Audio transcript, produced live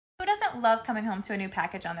Who doesn't love coming home to a new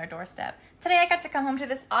package on their doorstep? Today I got to come home to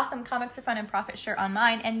this awesome Comics for Fun and Profit shirt on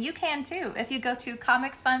mine, and you can too. If you go to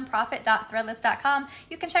comicsfunprofit.threadless.com,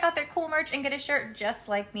 you can check out their cool merch and get a shirt just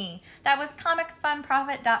like me. That was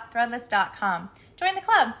comicsfunprofit.threadless.com. Join the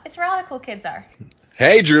club. It's where all the cool kids are.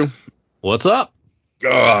 Hey, Drew. What's up?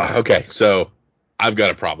 Okay, so I've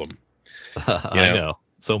got a problem. I know.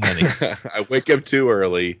 So many. I wake up too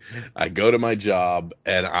early. I go to my job,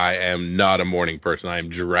 and I am not a morning person. I am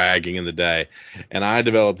dragging in the day. And I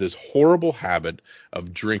developed this horrible habit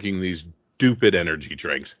of drinking these stupid energy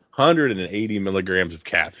drinks. 180 milligrams of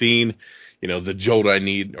caffeine, the jolt I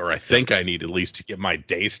need, or I think I need at least to get my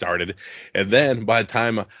day started. And then by the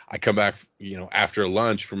time I come back, after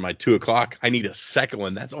lunch from my 2 o'clock, I need a second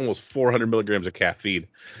one. That's almost 400 milligrams of caffeine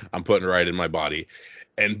I'm putting right in my body.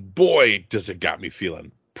 And boy, does it got me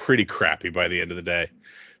feeling pretty crappy by the end of the day.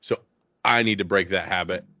 So I need to break that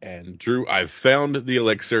habit. And Drew, I've found the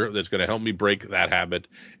elixir that's going to help me break that habit.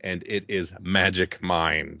 And it is Magic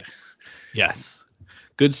Mind. Yes.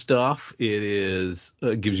 Good stuff. It is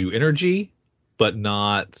gives you energy, but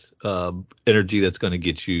not energy that's going to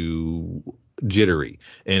get you jittery.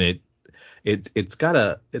 And it's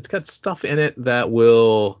got stuff in it that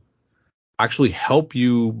will actually help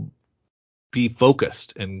you be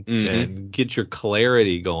focused and get your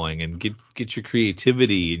clarity going and get your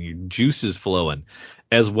creativity and your juices flowing,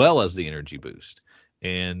 as well as the energy boost.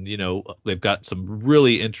 And they've got some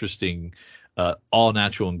really interesting all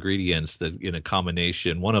natural ingredients that in a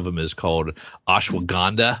combination. One of them is called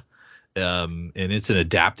ashwagandha, and it's an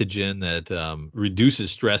adaptogen that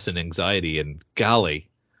reduces stress and anxiety. And golly,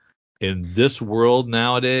 in this world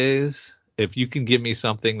nowadays, if you can give me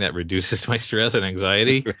something that reduces my stress and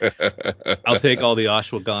anxiety, I'll take all the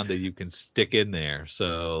ashwagandha you can stick in there.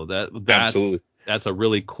 So that's a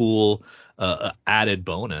really cool added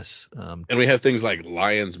bonus. And we have things like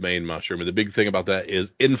lion's mane mushroom. And the big thing about that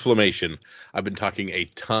is inflammation. I've been talking a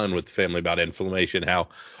ton with the family about inflammation, how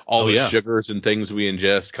all the sugars and things we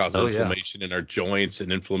ingest cause inflammation in our joints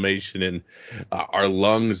and inflammation in our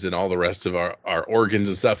lungs and all the rest of our organs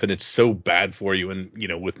and stuff. And it's so bad for you. And,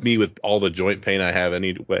 with me, with all the joint pain I have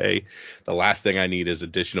anyway, the last thing I need is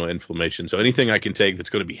additional inflammation. So anything I can take that's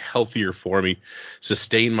going to be healthier for me,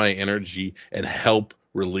 sustain my energy, and help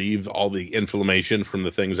relieve all the inflammation from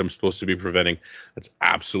the things I'm supposed to be preventing. That's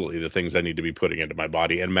absolutely the things I need to be putting into my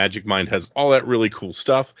body. And Magic Mind has all that really cool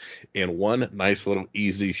stuff in one nice little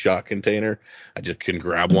easy shot container. I just can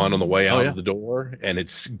grab one on the way out of the door, and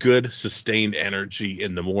it's good sustained energy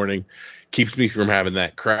in the morning. Keeps me from having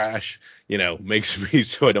that crash, makes me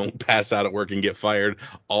so I don't pass out at work and get fired.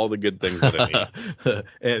 All the good things that I need.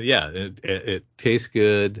 And it tastes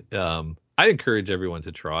good. I encourage everyone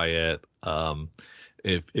to try it.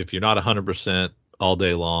 If you're not 100% all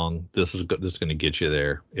day long, this is going to get you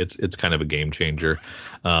there. It's kind of a game changer.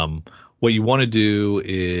 What you want to do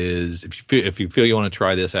is, if you feel you want to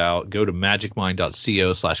try this out, go to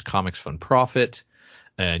magicmind.co/comicsfunprofit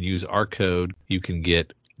and use our code. You can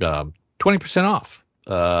get 20% off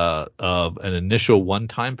of an initial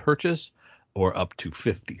one-time purchase, or up to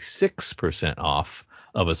 56% off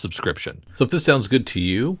of a subscription. So if this sounds good to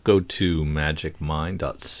you, go to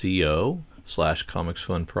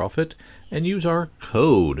magicmind.co/comicsfunprofit and use our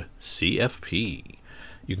code CFP.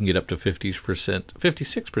 You can get up to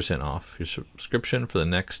 56% off your subscription for the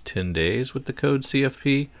next 10 days with the code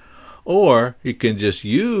CFP, or you can just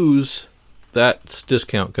use that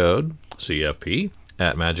discount code CFP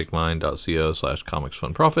at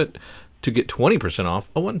magicmind.co/comicsfunprofit to get 20% off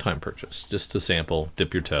a one-time purchase. Just to sample,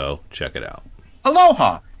 dip your toe, check it out.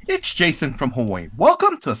 Aloha! It's Jason from Hawaii.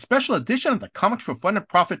 Welcome to a special edition of the Comics for Fun and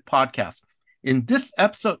Profit podcast. In this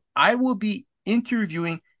episode, I will be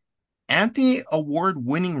interviewing Anthony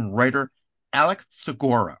Award-winning writer Alex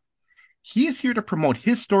Segura. He is here to promote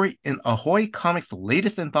his story in Ahoy Comics'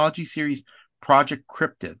 latest anthology series, Project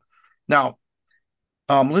Cryptid. Now,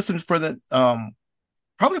 listeners,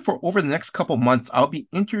 probably for over the next couple months, I'll be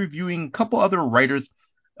interviewing a couple other writers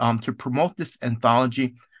to promote this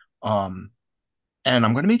anthology. And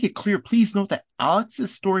I'm going to make it clear, please note that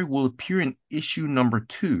Alex's story will appear in issue number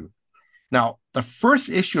 2. Now, the first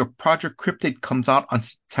issue of Project Cryptid comes out on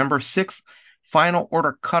September 6th. Final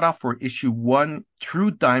order cutoff for issue 1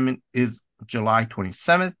 through Diamond is July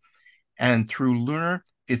 27th. And through Lunar,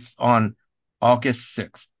 it's on August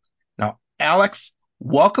 6th. Now, Alex,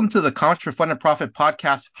 welcome to the Comics for Fun and Profit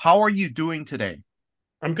podcast. How are you doing today?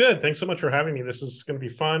 I'm good. Thanks so much for having me. This is going to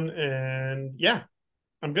be fun. And yeah,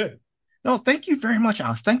 I'm good. No, thank you very much,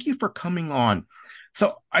 Alex. Thank you for coming on.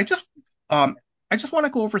 So I just want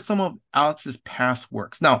to go over some of Alex's past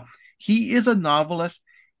works. Now, he is a novelist.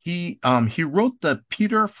 He wrote the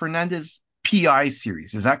Peter Fernandez PI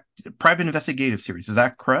series. Is that Private Investigative series? Is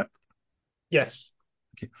that correct? Yes.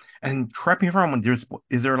 Okay. And correct me if I'm wrong.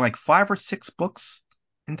 Is there like 5 or 6 books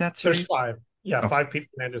in that series? There's 5. Yeah, Okay. 5 Pete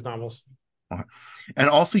Fernandez novels. Okay. And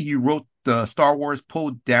also, you wrote the Star Wars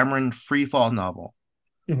Poe Dameron Freefall novel.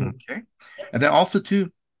 Mm-hmm. Okay. And then also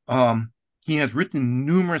too, he has written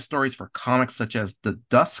numerous stories for comics such as The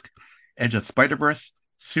Dusk, Edge of Spider-Verse,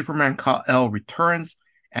 Superman Kal-El Returns,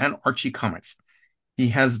 and Archie Comics. He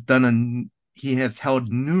has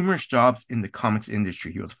held numerous jobs in the comics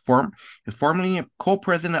industry. He was formerly a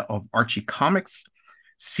co-president of Archie Comics,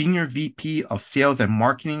 senior VP of sales and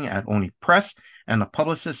marketing at Only Press, and a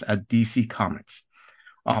publicist at DC Comics.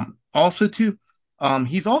 Also too,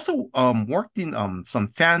 he's also worked in some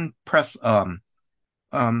fan press um,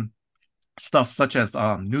 stuff such as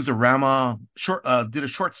Newsarama. Did a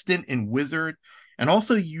short stint in Wizard, and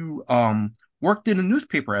also you worked in a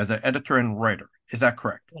newspaper as an editor and writer. Is that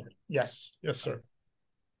correct? Yes, sir.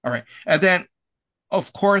 All right, and then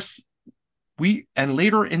of course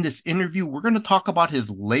later in this interview we're going to talk about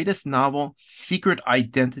his latest novel, Secret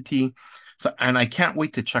Identity. So, and I can't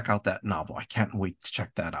wait to check out that novel. I can't wait to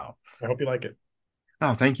check that out. I hope you like it.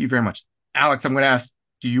 Oh, thank you very much. Alex, I'm going to ask,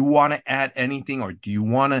 do you want to add anything, or do you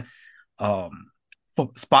want to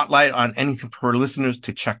spotlight on anything for listeners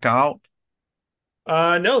to check out?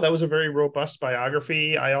 No, that was a very robust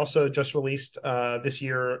biography. I also just released this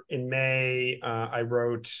year in May, I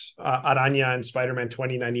wrote Araña and Spider-Man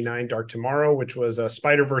 2099 Dark Tomorrow, which was a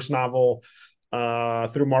Spider-Verse novel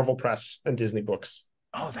through Marvel Press and Disney Books.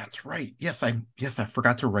 Oh, that's right. Yes, I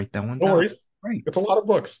forgot to write that one No down. worries. Right. It's a lot of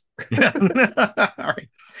books. Yeah. All right.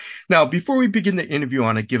 Now, before we begin the interview, I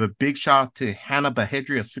want to give a big shout out to Hannah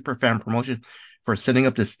Bahedri of Superfan Promotion for setting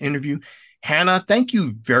up this interview. Hannah, thank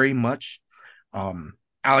you very much.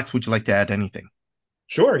 Alex, would you like to add anything?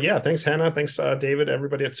 Sure. Yeah. Thanks, Hannah. Thanks, David.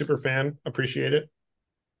 Everybody at Superfan. Appreciate it.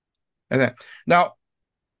 Okay. Now,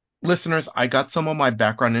 listeners, I got some of my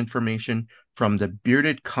background information from the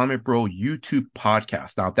Bearded Comic Bro YouTube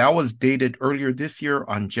podcast. Now, that was dated earlier this year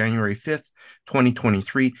on January 5th,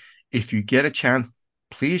 2023. If you get a chance,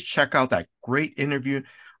 please check out that great interview.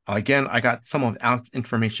 Again, I got some of Alex's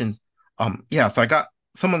information. So I got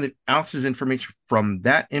some of Alex's information from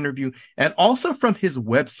that interview and also from his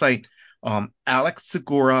website,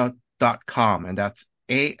 alexsegura.com. And that's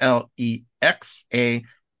ALEXA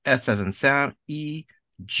S as in Sam, EGURA.com.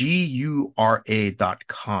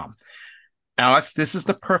 Alex, this is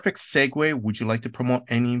the perfect segue. Would you like to promote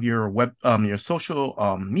any of your your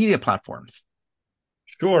social media platforms?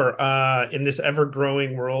 Sure. In this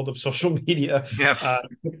ever-growing world of social media, yes,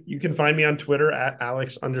 you can find me on Twitter at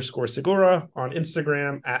Alex_Segura, on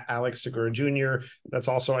Instagram at Alex Segura Jr. That's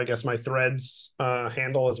also, I guess, my Threads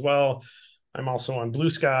handle as well. I'm also on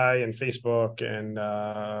Blue Sky and Facebook, and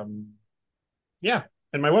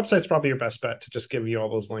and my website's probably your best bet to just give you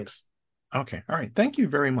all those links. Okay. All right. Thank you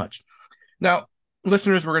very much. Now,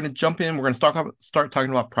 listeners, we're going to jump in. We're going to start talking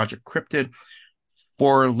about Project Cryptid.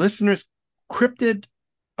 For listeners, Cryptid,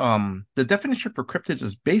 the definition for cryptids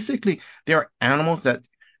is basically they are animals that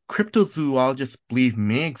cryptozoologists believe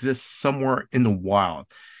may exist somewhere in the wild.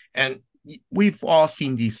 And we've all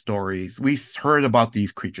seen these stories. We've heard about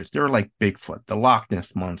these creatures. They're like Bigfoot, the Loch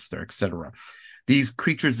Ness Monster, etc. These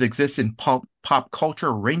creatures exist in pop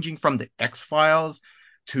culture, ranging from the X-Files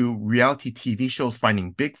to reality TV shows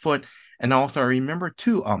Finding Bigfoot. And also, I remember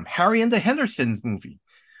too, Harry and the Hendersons movie.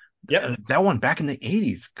 Yeah, that one back in the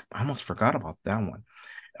 80s. I almost forgot about that one.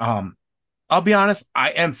 I'll be honest,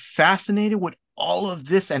 I am fascinated with all of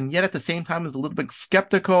this, and yet at the same time is a little bit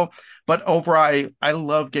skeptical. But overall, I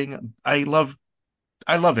love it.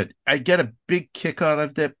 I get a big kick out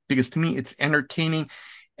of it because to me it's entertaining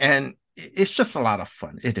and it's just a lot of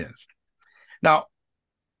fun. It is. Now,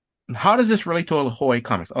 how does this relate to Ahoy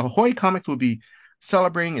Comics? Ahoy Comics will be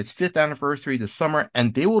celebrating its 5th anniversary this summer,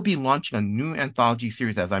 and they will be launching a new anthology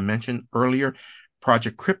series, as I mentioned earlier,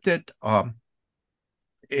 Project Cryptid,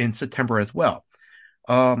 in September as well.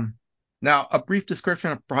 Now, a brief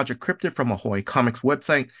description of Project Cryptid from Ahoy Comics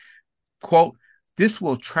website. Quote, this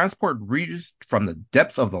will transport readers from the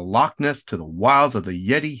depths of the Loch Ness to the wilds of the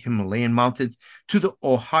Yeti Himalayan mountains to the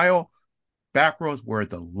Ohio backroads where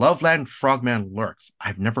the Loveland Frogman lurks.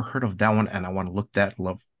 I've never heard of that one, and I want to look that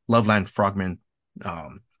Loveland Frogman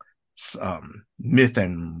myth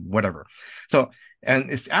and whatever. So,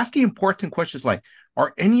 and it's asking important questions like,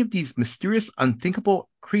 are any of these mysterious, unthinkable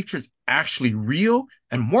creatures actually real?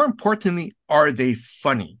 And more importantly, are they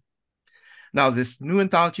funny? Now, this new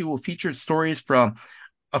anthology will feature stories from,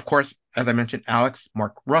 of course, as I mentioned, Alex,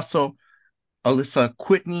 Mark Russell, Alyssa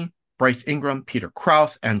Whitney, Bryce Ingram, Peter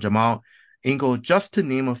Krause, and Jamal Engel, just to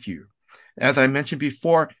name a few. As I mentioned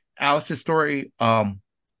before, Alex's story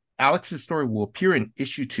will appear in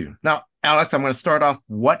issue 2. Now, Alex, I'm going to start off.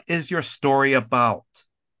 What is your story about?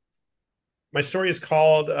 My story is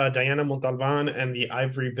called Diana Montalban and the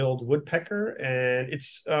Ivory-billed Woodpecker, and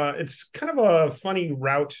it's kind of a funny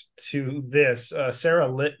route to this. Sarah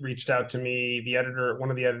Litt reached out to me, one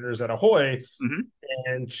of the editors at Ahoy,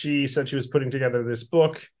 and she said she was putting together this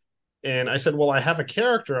book. And I said, well, I have a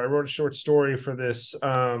character. I wrote a short story for this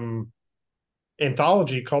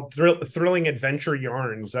anthology called Thrilling Adventure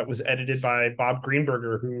Yarns that was edited by Bob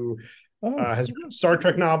Greenberger, who has written Star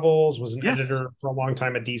Trek novels, was an editor for a long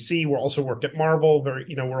time at DC. We also worked at Marvel.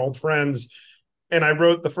 We're old friends. And I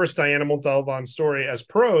wrote the first Diana Montalban story as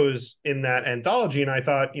prose in that anthology. And I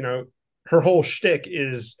thought, her whole shtick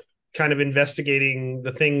is kind of investigating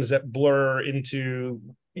the things that blur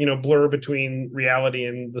between reality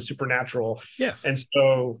and the supernatural. Yes. And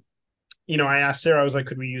so, I asked Sarah, I was like,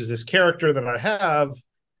 could we use this character that I have?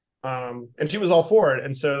 And she was all for it.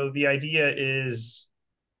 And so the idea is,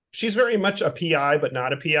 she's very much a PI, but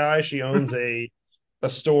not a PI. She owns a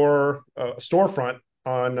storefront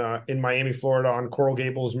in Miami, Florida, on Coral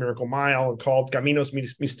Gables Miracle Mile, called Caminos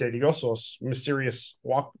Misteriosos, mysterious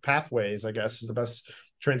walk pathways, I guess is the best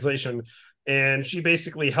translation. And she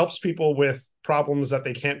basically helps people with problems that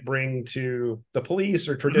they can't bring to the police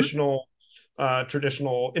or traditional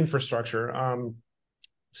infrastructure.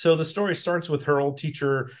 So the story starts with her old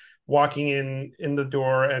teacher walking in the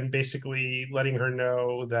door and basically letting her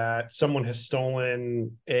know that someone has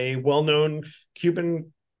stolen a well-known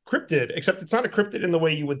Cuban cryptid, except it's not a cryptid in the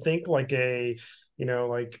way you would think, like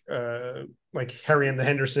like Harry and the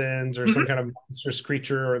Hendersons or some kind of monstrous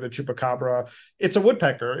creature or the chupacabra. It's a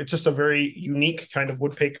woodpecker. It's just a very unique kind of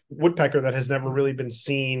woodpecker that has never really been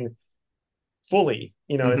seen fully.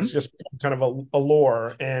 It's just kind of a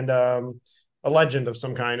lore and a legend of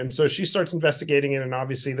some kind. And so she starts investigating it, and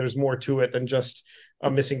obviously there's more to it than just a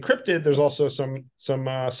missing cryptid. There's also some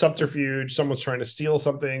subterfuge. Someone's trying to steal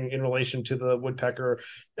something in relation to the woodpecker.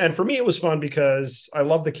 And for me, it was fun because I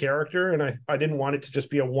love the character, and I didn't want it to just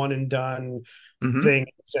be a one and done thing.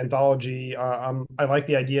 It's anthology. I like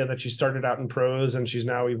the idea that she started out in prose and she's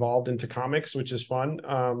now evolved into comics, which is fun.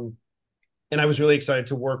 And I was really excited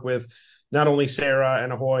to work with not only Sarah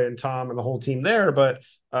and Ahoy and Tom and the whole team there, but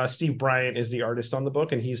Steve Bryant is the artist on the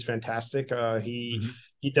book, and he's fantastic.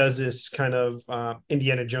 He does this kind of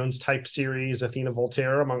Indiana Jones type series, Athena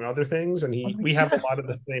Voltaire, among other things, and we have a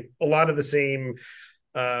lot of the same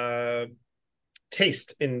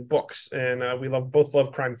taste in books, and we both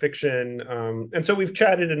love crime fiction, and so we've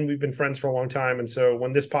chatted and we've been friends for a long time. And so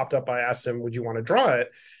when this popped up, I asked him, would you want to draw it?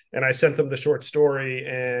 And I sent him the short story,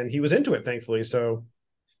 and he was into it, thankfully. So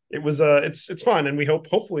it was it's fun, and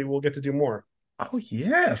hopefully we'll get to do more. Oh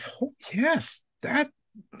yes, that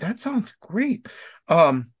sounds great.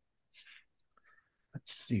 Let's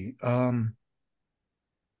see. How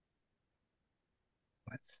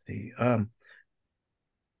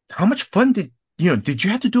much fun did you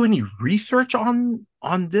have to do any research on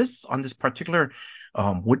this particular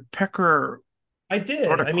woodpecker? I did.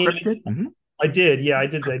 Sort of cryptid? I did. Yeah, I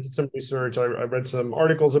did some research. I read some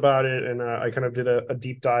articles about it, and I kind of did a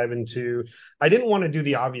deep dive into. I didn't want to do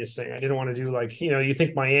the obvious thing. I didn't want to do you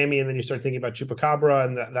think Miami, and then you start thinking about chupacabra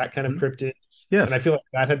and that kind of cryptid. Yes. And I feel like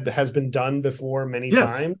that has been done before many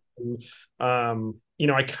times. And,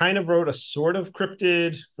 I kind of wrote a sort of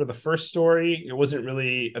cryptid for the first story. It wasn't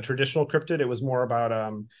really a traditional cryptid. It was more about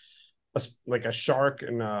a shark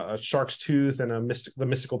and a shark's tooth and the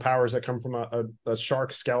mystical powers that come from a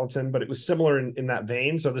shark skeleton, but it was similar in that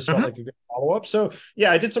vein. So this felt like a good follow-up. So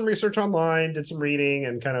yeah, I did some research online, did some reading,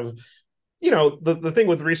 and kind of, the thing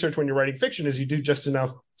with research when you're writing fiction is you do just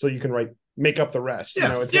enough so you can make up the rest. So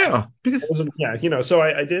I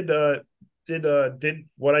did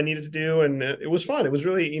what I needed to do, and it was fun. It was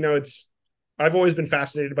really, I've always been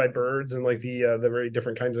fascinated by birds and the very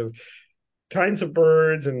different kinds of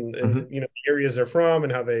birds and the areas they're from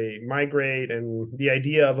and how they migrate, and the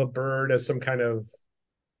idea of a bird as some kind of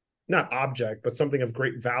not object but something of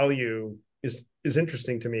great value is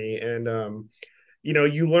interesting to me. And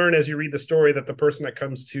you learn as you read the story that the person that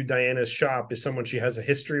comes to Diana's shop is someone she has a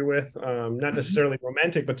history with, not necessarily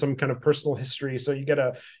romantic, but some kind of personal history. So you get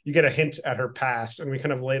a hint at her past, and we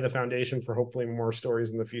kind of lay the foundation for hopefully more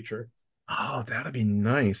stories in the future. Oh, that'd be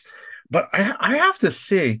nice. But I have to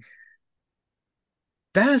say,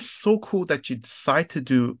 that is so cool that you decide to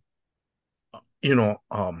do,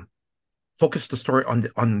 focus the story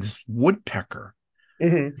on this woodpecker.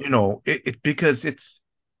 Because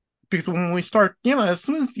because when we start, as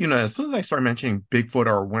soon as I start mentioning Bigfoot,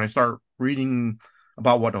 or when I start reading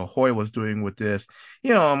about what Ahoy was doing with this,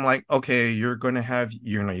 I'm like, okay, you're gonna have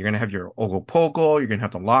your Ogopogo, you're gonna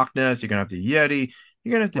have the Loch Ness, you're gonna have the Yeti,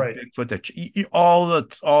 you're gonna have the Right. Bigfoot,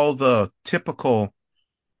 all the typical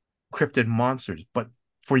cryptid monsters. But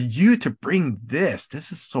for you to bring this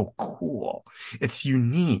is so cool. It's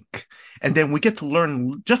unique, and then we get to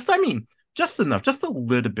learn just enough, just a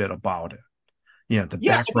little bit about it. Yeah, the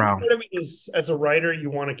Yeah, I think background. part of it is, as a writer, you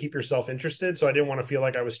want to keep yourself interested. So I didn't want to feel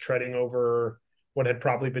like I was treading over what had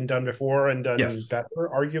probably been done before and done Yes. better,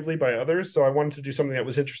 arguably, by others. So I wanted to do something that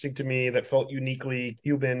was interesting to me, that felt uniquely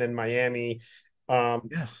Cuban and Miami. And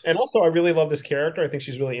Yes. also, I really love this character. I think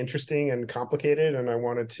she's really interesting and complicated, and I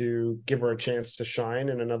wanted to give her a chance to shine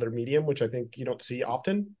in another medium, which I think you don't see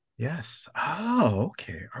often. Yes. Oh,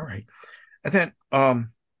 okay. All right. And then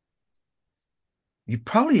you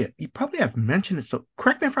probably have mentioned it. So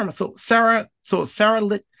correct me if I'm wrong. So Sarah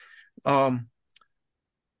Lit um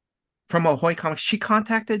from Ahoy Comics, she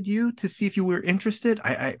contacted you to see if you were interested.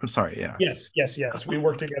 I'm sorry, yeah. Yes, yes, yes. We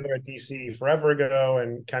worked together at DC forever ago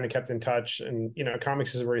and kind of kept in touch. And,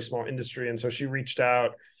 comics is a very small industry. And so she reached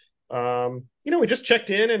out. We just checked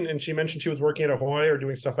in, and she mentioned she was working at Ahoy or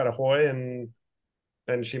doing stuff at Ahoy. And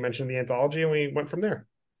she mentioned the anthology, and we went from there.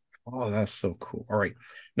 Oh, that's so cool. All right.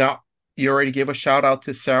 Now, you already gave a shout out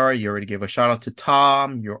to Sarah. You already gave a shout out to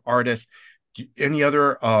Tom, your artist. Any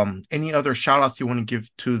other shout outs you want to give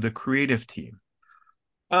to the creative team?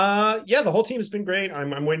 Yeah, the whole team has been great.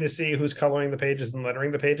 I'm waiting to see who's coloring the pages and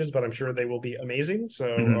lettering the pages, but I'm sure they will be amazing.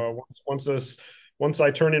 So Hmm. once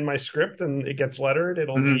I turn in my script and it gets lettered,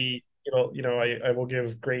 Hmm. I will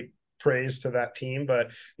give great praise to that team.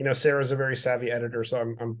 But Sarah's a very savvy editor, so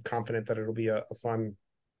I'm confident that it'll be a fun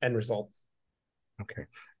end result. Okay.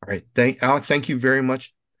 All right. Alex, thank you very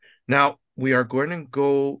much. Now we are going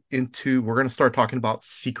to we're going to start talking about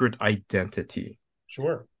secret identity.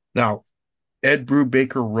 Sure. Now, Ed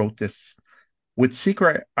Brubaker wrote this. With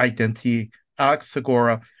Secret Identity, Alex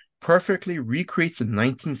Segura perfectly recreates the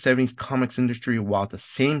 1970s comics industry while at the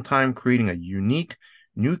same time creating a unique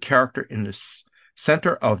new character in the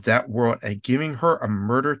center of that world and giving her a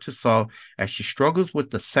murder to solve as she struggles with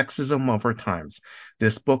the sexism of her times.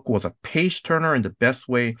 This book was a page turner in the best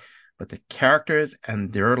way, but the characters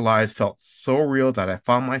and their lives felt so real that I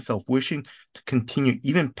found myself wishing to continue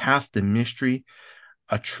even past the mystery.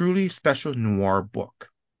 A truly special noir book.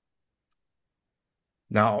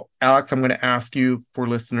 Now, Alex, I'm going to ask you, for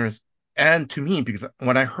listeners and to me, because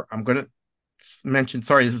when I heard, I'm going to mention,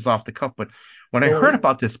 sorry, this is off the cuff, but when I No heard worries.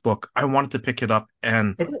 about this book, I wanted to pick it up,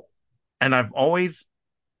 and Okay. and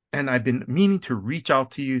I've been meaning to reach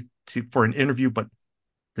out to you for an interview, but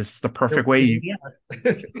this is the You're perfect way. waiting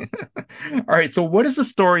yet. All right, so what is the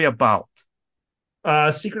story about?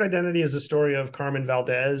 Secret Identity is the story of Carmen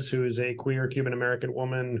Valdez, who is a queer Cuban American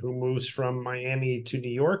woman who moves from Miami to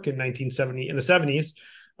New York in 1970 in the 70s.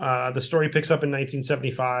 The story picks up in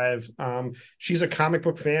 1975. She's a comic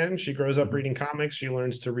book fan. She grows up Mhm. reading comics. She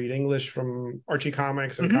learns to read English from Archie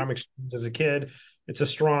comics and Mhm. comics as a kid. It's a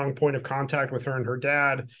strong point of contact with her and her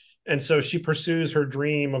dad. And so she pursues her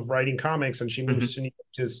dream of writing comics, and she Mhm. moves to New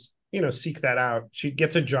York to seek that out. She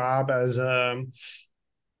gets a job as a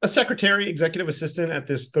secretary, executive assistant at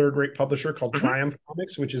this third-rate publisher called Mhm. Triumph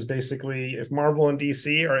Comics, which is basically, if Marvel and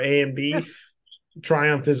DC are A and B, Yes.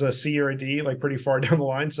 Triumph is a C or a D, like pretty far down the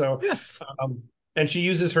line. So, Yes. and she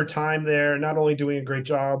uses her time there, not only doing a great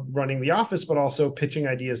job running the office, but also pitching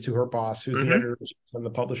ideas to her boss, who's the Mhm. editor and the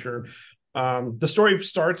publisher. The story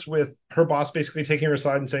starts with her boss basically taking her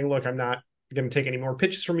aside and saying, "Look, I'm not going to take any more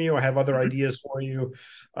pitches from you. I have other Mhm. ideas for you.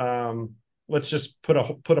 Let's just put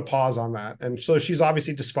a pause on that." And so she's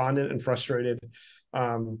obviously despondent and frustrated.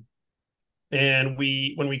 Um, and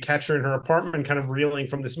when we catch her in her apartment, kind of reeling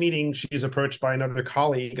from this meeting, she's approached by another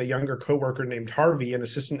colleague, a younger coworker named Harvey, an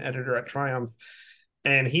assistant editor at Triumph.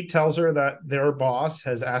 And he tells her that their boss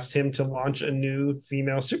has asked him to launch a new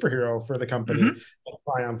female superhero for the company, Mhm.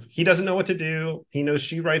 Triumph. He doesn't know what to do. He knows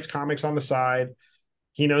she writes comics on the side.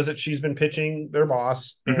 He knows that she's been pitching their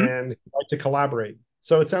boss Mhm. and he'd like to collaborate.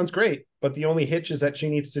 So it sounds great, but the only hitch is that she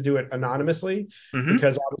needs to do it anonymously, Mhm.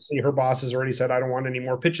 because obviously her boss has already said, "I don't want any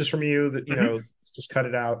more pitches from you. That Mhm. just cut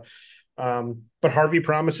it out." But Harvey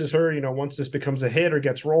promises her, once this becomes a hit or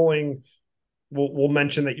gets rolling, we'll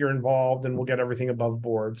mention that you're involved and we'll get everything above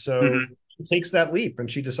board. So Mhm. she takes that leap and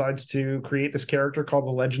she decides to create this character called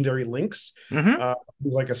the Legendary Lynx, Mhm.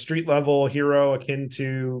 who's like a street level hero akin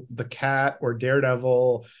to the Cat or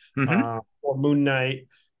Daredevil, Mhm. or Moon Knight.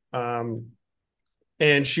 Um,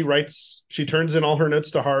 and she turns in all her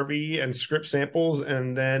notes to Harvey and script samples,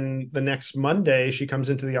 and then the next Monday she comes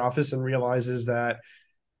into the office and realizes that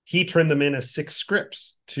he turned them in as 6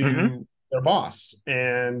 scripts Mm-hmm. to their boss.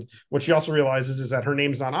 And what she also realizes is that her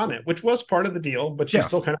name's not on it, which was part of the deal, but she's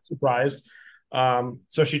still Yes. kind of surprised.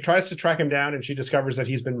 So she tries to track him down, and she discovers that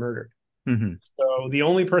he's been murdered. Mm-hmm. So the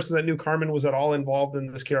only person that knew Carmen was at all involved in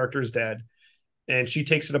this character is dead, and she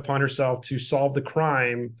takes it upon herself to solve the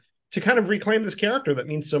crime, to kind of reclaim this character that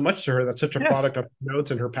means so much to her, that's such a Yes. product of her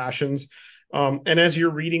notes and her passions. And as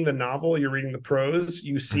you're reading the novel, you're reading the prose,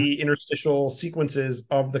 you Mm-hmm. see interstitial sequences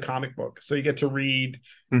of the comic book. So you get to read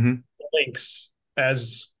Mm-hmm. links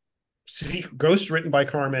as ghost written by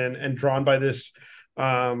Carmen and drawn by this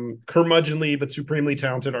curmudgeonly but supremely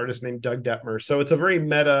talented artist named Doug Detmer. So it's a very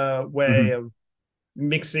meta way Mm-hmm. of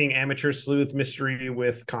mixing amateur sleuth mystery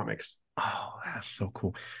with comics. Oh, that's so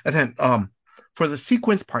cool. And then for the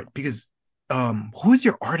sequence part, because who's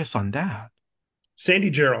your artist on that?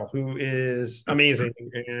 Sandy Jarrell, who is amazing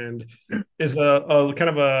and is a kind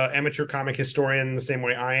of a amateur comic historian the same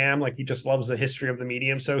way I am. Like, he just loves the history of the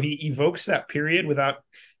medium. So he evokes that period without,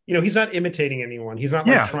 he's not imitating anyone. He's not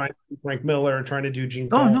like Yeah. trying to do Frank Miller or trying to do Gene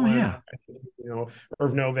Oh no, Colan, yeah.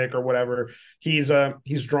 Irv Novick or whatever. He's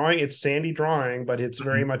drawing, it's Sandy drawing, but it's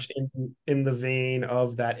very Mhm. much in the vein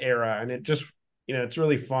of that era. And it just, it's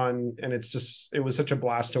really fun, and it was such a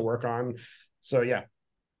blast to work on. So yeah.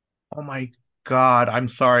 Oh my God, I'm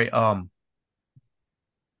sorry. I'm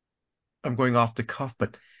going off the cuff,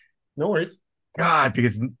 but No worries. God,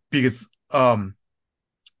 um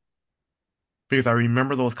because I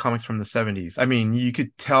remember those comics from the 70s. I mean, you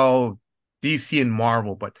could tell DC and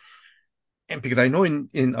Marvel, and because I know in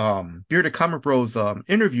Bearded Comic Bros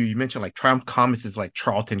interview you mentioned like Triumph Comics is like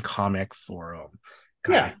Charlton Comics or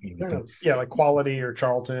God, I Yeah, can't even kind think. of. Yeah, like Quality or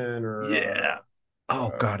Charlton Yeah.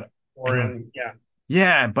 Oh God. I or know. in yeah.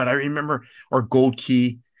 Yeah, but I remember or Gold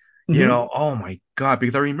Key, Mm-hmm. oh my God,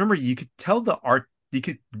 because I remember you could tell the art, you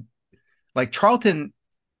could like Charlton,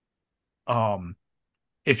 um,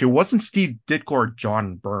 if it wasn't Steve Ditko or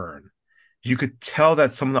John Byrne, you could tell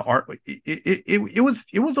that some of the art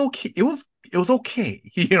it was okay. It was okay,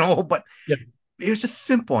 but Yeah. it was just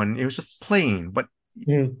simple and it was just plain. But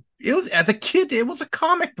Mhm. it was as a kid, it was a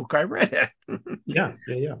comic book. I read it. Yeah.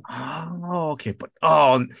 Yeah. Yeah. Oh, okay. But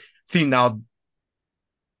see now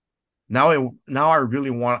I really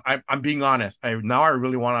want. I'm being honest. I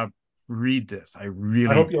really want to read this. I I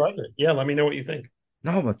really hope do. you like it. Yeah. Let me know what you think.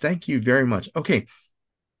 No, but thank you very much. Okay,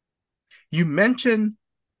 you mentioned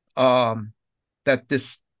um that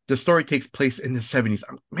the story takes place in the 70s.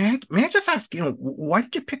 May I just ask, why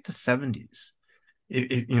did you pick the 70s?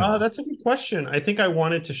 That's a good question. I think I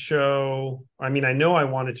wanted to show, I mean, I know I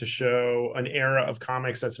wanted to show an era of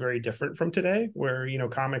comics that's very different from today, where,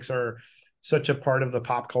 comics are such a part of the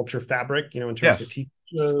pop culture fabric, in terms of Yes. TV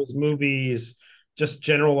shows, movies, just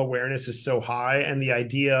general awareness is so high. And the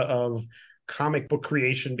idea of comic book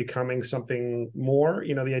creation becoming something more,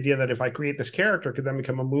 the idea that if I create this character, it could then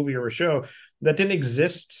become a movie or a show that didn't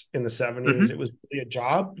exist in the 70s. Hmm. It was really a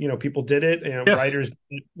job. People did it. Yes. Writers did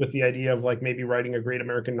it with the idea of like maybe writing a great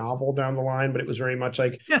American novel down the line, but it was very much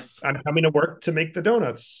like Yes. I'm coming to work to make the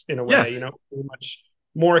donuts in a way, Yes. very much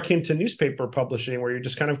more akin to newspaper publishing where you're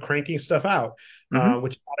just kind of cranking stuff out, Hmm.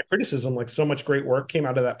 which is not a criticism. Like, so much great work came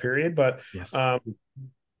out of that period, but Yes. um,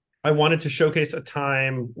 I wanted to showcase a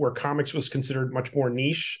time where comics was considered much more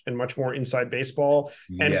niche and much more inside baseball,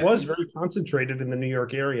 and was Yes. very concentrated in the New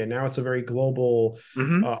York area. Now it's a very global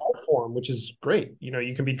Hmm. art form, which is great.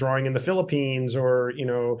 You can be drawing in the Philippines or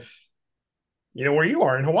where you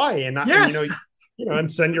are in Hawaii, and not and Yes.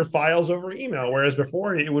 and send your files over email. Whereas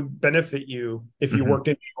before, it would benefit you if you Hmm. worked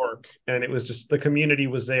in New York, and it was just the community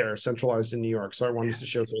was there, centralized in New York. So I wanted to Yes.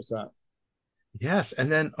 showcase that. Yes. And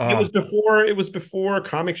then It was before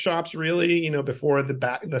comic shops, really, before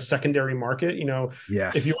the secondary market. If you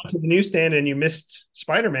yes. went to the newsstand and you missed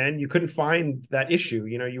Spider-Man, you couldn't find that issue.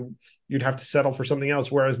 You'd have to settle for something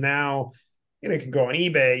else. Whereas now, you can go on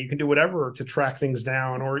eBay, you can do whatever to track things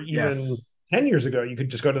down, or even Yes. 10 years ago, you could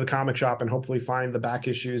just go to the comic shop and hopefully find the back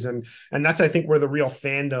issues. And that's, I think, where the real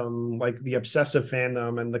fandom, like the obsessive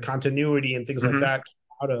fandom and the continuity and things like Hmm. that,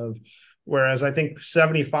 came out of. Whereas I think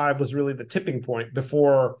 75 was really the tipping point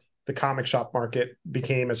before the comic shop market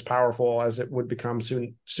became as powerful as it would become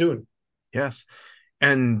soon. Soon. Yes.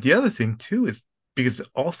 And the other thing too is because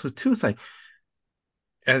also too, it's like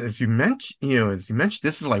as you mentioned,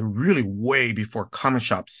 this is like really way before comic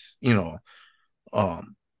shops,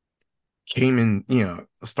 um, came in,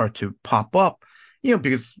 start to pop up,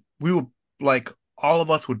 because we would like all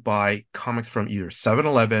of us would buy comics from either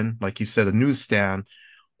 7-Eleven, like you said, a newsstand,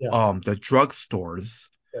 Yeah. the drugstores,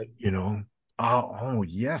 Right. you know. Oh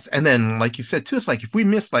yes. And then like you said too, it's like if we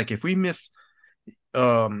miss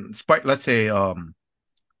let's say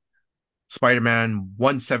Spider-Man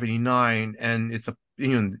 179 and it's a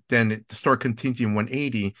then the story continues in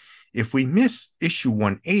 180. If we miss issue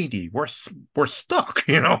 180, we're stuck,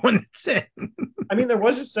 and it's it. I mean, there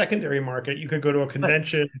was a secondary market. You could go to a But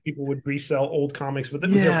convention, people would resell old comics, but it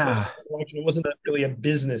was their yeah, personal collection. It wasn't really a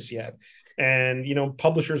business yet. And,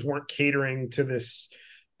 publishers weren't catering to this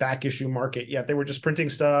back issue market yet. They were just printing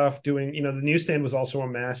stuff, doing, the newsstand was also a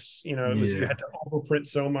mess. You yeah, had to overprint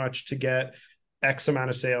so much to get X amount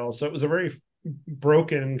of sales. So it was a very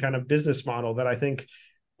broken kind of business model that I think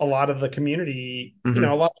a lot of the community, hmm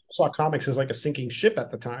a lot of people saw comics as like a sinking ship at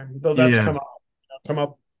the time, though that's yeah, come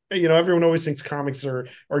up. Everyone always thinks comics are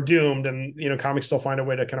doomed, and comics still find a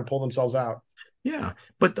way to kind of pull themselves out. yeah.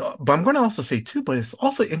 But I'm going to also say too, but it's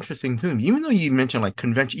also interesting too, even though you mentioned like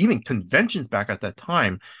even conventions back at that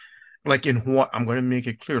time, like in what I'm going to make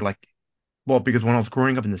it clear, like, well, because when I was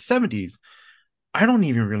growing up in the 70s, I don't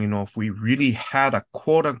even really know if we really had a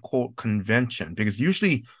quote unquote convention because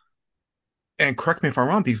usually, and correct me if I'm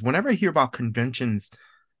wrong, because whenever I hear about conventions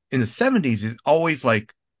in the 70s, it's always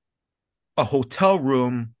like a hotel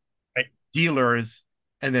room, Right. dealers,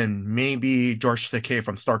 and then maybe George Takei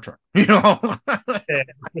from Star Trek, you know? And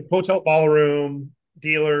the hotel ballroom,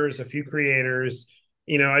 dealers, a few creators.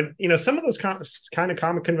 Some of those kind of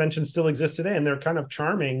comic conventions still exist today, and they're kind of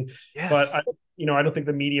charming. But Yes. I don't think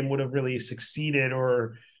the medium would have really succeeded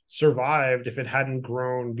or survived if it hadn't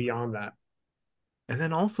grown beyond that. And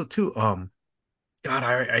then also too, God,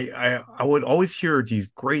 I would always hear these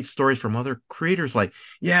great stories from other creators. Like,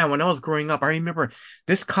 yeah, when I was growing up, I remember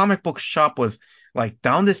this comic book shop was like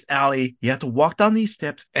down this alley. You have to walk down these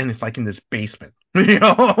steps, and it's like in this basement. You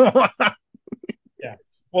know? Yeah.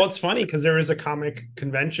 Well, it's funny because there is a comic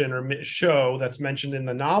convention or show that's mentioned in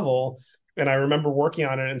the novel. And I remember working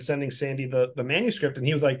on it and sending Sandy the manuscript. And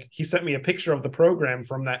he sent me a picture of the program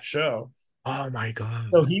from that show. Oh my God.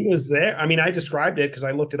 So he was there. I mean, I described it because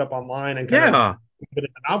I looked it up online and kind of Yeah. put it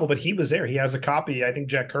in the novel, but he was there. He has a copy. I think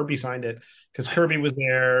Jack Kirby signed it because Kirby was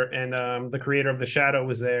there and the creator of The Shadow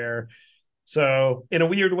was there. So in a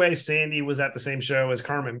weird way, Sandy was at the same show as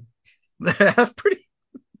Carmen. That's pretty.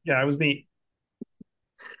 Yeah, it was neat.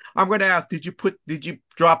 I'm going to ask, did you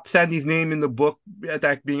drop Sandy's name in the book at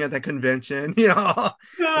that being at that convention? No, Like,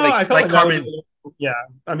 I felt like like that would Carmen, be, yeah.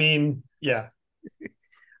 I mean, yeah,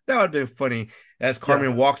 that would have been funny. As yeah.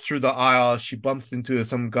 Carmen walks through the aisle, she bumps into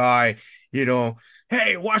some guy, you know,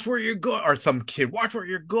 hey, watch where you're going, or some kid, watch where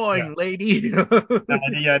you're Yeah. going, lady. Yeah,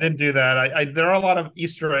 I didn't do that. There are a lot of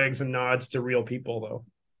Easter eggs and nods to real people, though.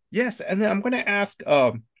 Yes, and then I'm going to ask,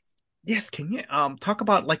 yes, can you talk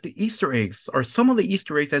about like the Easter eggs or some of the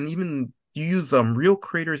Easter eggs, and even you use real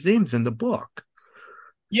creators' names in the book.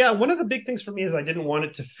 Yeah, one of the big things for me is I didn't want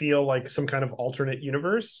it to feel like some kind of alternate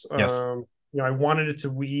universe. Yes. I wanted it to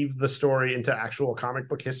weave the story into actual comic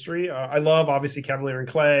book history. I love obviously Cavalier and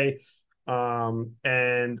Clay.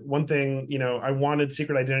 And one thing, I wanted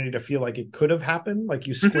Secret Identity to feel like it could have happened. Like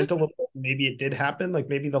you Hmm. squint a little, maybe it did happen. Like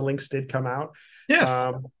maybe the links did come out.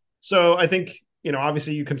 Yes. So I think,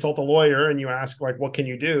 obviously you consult a lawyer and you ask like, what can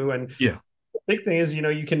you do? And Yeah. big thing is,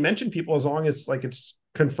 you can mention people as long as like it's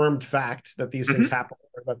confirmed fact that these things Hmm. happen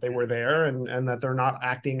or that they were there and that they're not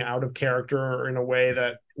acting out of character or in a way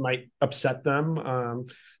that might upset them.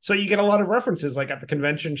 So you get a lot of references. Like at the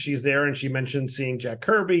convention, she's there and she mentions seeing Jack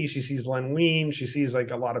Kirby. She sees Len Wein. She sees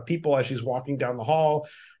like a lot of people as she's walking down the hall.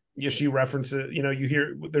 She references, you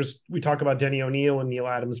hear we talk about Denny O'Neil and Neil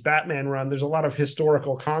Adams' Batman run. There's a lot of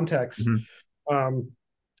historical context. Hmm. Um,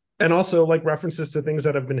 and also like references to things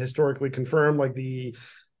that have been historically confirmed, like the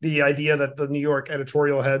idea that the New York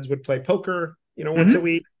editorial heads would play poker, once a Hmm.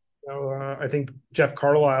 week. I think Jeff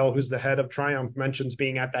Carlisle, who's the head of Triumph, mentions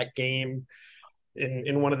being at that game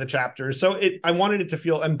in one of the chapters. So I wanted it to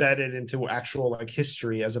feel embedded into actual like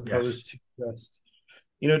history as opposed Yes.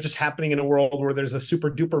 to just happening in a world where there's a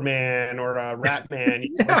super duper man or a rat man.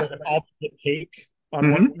 It's Yeah. like an alternate take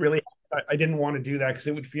on what Hmm. really. I didn't want to do that because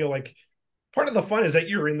it would feel like part of the fun is that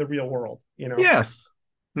you're in the real world. Yes.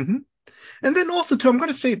 Hmm. And then also too, I'm going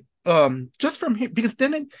to say, just from here, because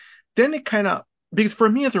then it kind of, because for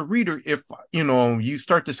me as a reader, if you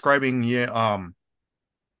start describing, yeah,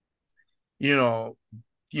 you know,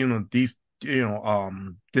 these,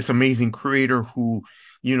 this amazing creator who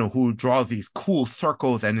draws these cool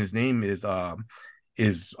circles, and his name is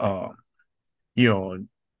you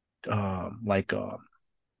know, like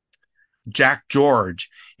Jack George.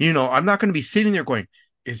 I'm not going to be sitting there going,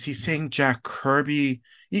 is he saying Jack Kirby?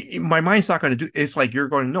 My mind's not going to do. It's like you're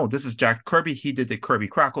going, no, this is Jack Kirby. He did the Kirby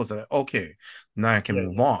Crackles. Okay, now I can Yeah.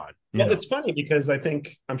 move on. Well, it's funny because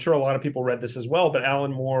I'm sure a lot of people read this as well, but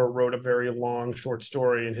Alan Moore wrote a very long short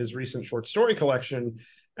story in his recent short story collection.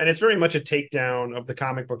 And it's very much a takedown of the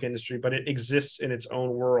comic book industry, but it exists in its own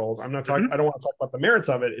world. I'm not talking, Mhm. I don't want to talk about the merits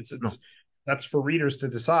of it. No. That's for readers to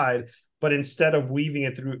decide. But instead of weaving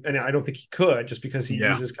it through, and I don't think he could, just because he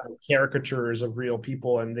Yeah. uses kind of caricatures of real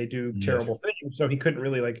people and they do terrible Yes. things. So he couldn't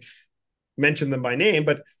really like mention them by name,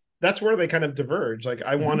 but that's where they kind of diverge. Like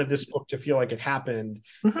I Mhm. wanted this book to feel like it happened,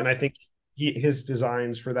 Mhm. and I think his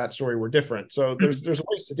designs for that story were different. So Mhm. there's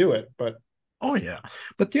ways to do it, but Oh yeah.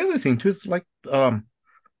 But the other thing too is like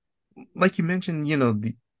you mentioned,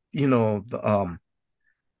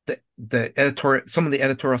 the editorial, some of the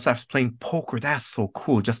editorial staff's playing poker. That's so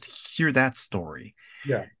cool. Just to hear that story,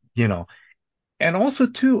 yeah. you know. And also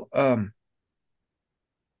too,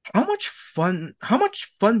 how much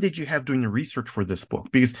fun did you have doing the research for this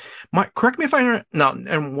book? Because correct me if I'm now,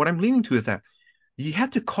 and what I'm leaning to is that you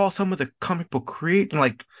had to call some of the comic book create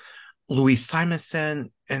like Louis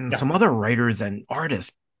Simonson and Yeah. some other writers and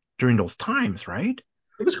artists during those times, right?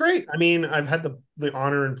 It was great. I mean, I've had the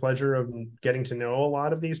honor and pleasure of getting to know a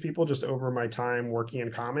lot of these people just over my time working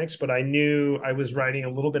in comics, but I knew I was writing a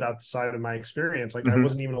little bit outside of my experience. Like I Hmm.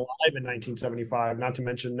 wasn't even alive in 1975, not to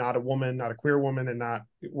mention not a woman, not a queer woman, and not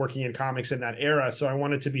working in comics in that era. So I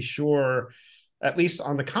wanted to be sure, at least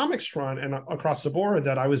on the comics front and across the board,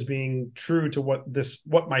 that I was being true to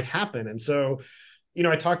what might happen. And so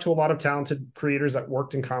I talked to a lot of talented creators that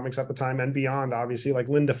worked in comics at the time and beyond, obviously, like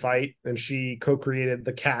Linda Fight, and she co-created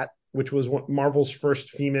The Cat, which was Marvel's first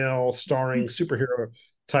female starring superhero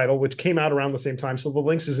title, which came out around the same time. So The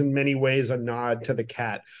Lynx is in many ways a nod to The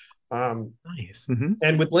Cat. Um, Nice. Hmm.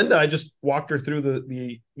 and with Linda, I just walked her through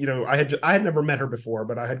I had never met her before,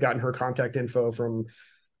 but I had gotten her contact info from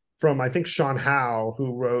I think Sean Howe,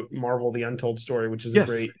 who wrote Marvel: The Untold Story, which is a Yes.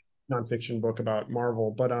 great nonfiction book about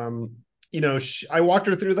Marvel. But I walked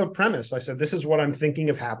her through the premise. I said, "This is what I'm thinking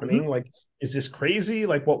of Hmm. happening. Like, is this crazy?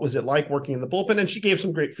 Like, what was it like working in the bullpen?" And she gave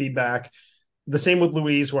some great feedback. The same with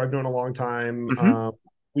Louise, who I've known a long time. Hmm.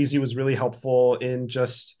 Weezy was really helpful in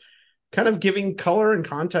just kind of giving color and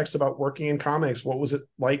context about working in comics. What was it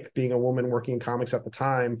like being a woman working in comics at the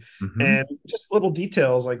time? Hmm. And just little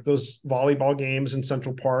details like those volleyball games in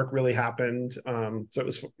Central Park really happened. So it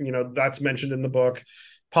was, that's mentioned in the book.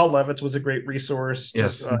 Paul Levitz was a great resource.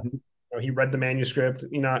 Just Yes. Hmm. he read the manuscript,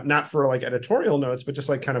 not for like editorial notes, but just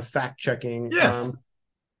like kind of fact checking. Yes.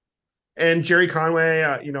 And Jerry Conway,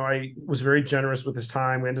 I was very generous with his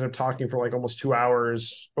time. We ended up talking for like almost 2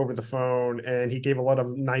 hours over the phone, and he gave a lot of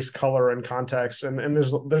nice color and context. And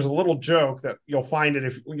there's a little joke that you'll find it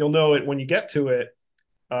if you'll know it when you get to it,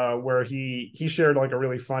 where he shared like a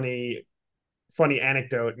really funny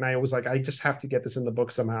anecdote, and I was like, I just have to get this in the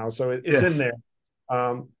book somehow. So it's in Yes. there.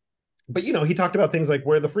 Um, but he talked about things like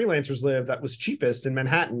where the freelancers live that was cheapest in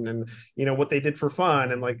Manhattan, and what they did for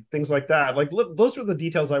fun, and like things like that. Like those were the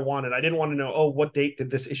details I wanted. I didn't want to know, oh, what date did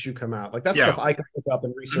this issue come out? Like that Yeah. stuff I could look up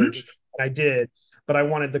and Hmm. research, and I did. But I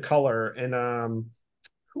wanted the color. And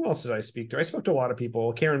who else did I speak to? I spoke to a lot of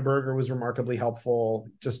people. Karen Berger was remarkably helpful,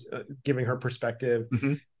 just giving her perspective.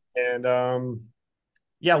 Hmm. And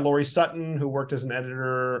yeah, Laurie Sutton, who worked as an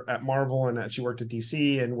editor at Marvel, and she worked at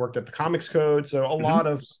DC and worked at the Comics Code. So a Hmm. lot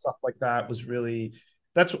of stuff like that was really,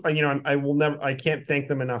 that's, I can't thank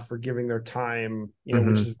them enough for giving their time, which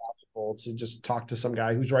Hmm. is valuable to just talk to some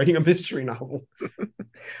guy who's writing a mystery novel.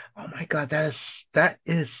 Oh my God, that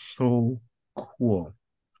is so cool.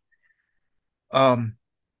 Um,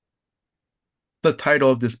 the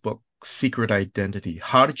title of this book, Secret Identity.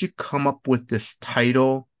 How did you come up with this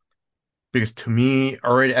title? Because to me,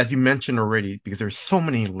 already, as you mentioned already, because there's so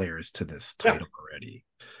many layers to this Yeah. title already.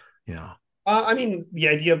 Yeah. I mean, the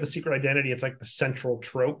idea of the secret identity, it's like the central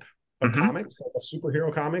trope of Hmm. comics, of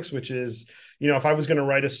superhero comics, which is, if I was going to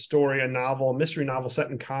write a story, a novel, a mystery novel set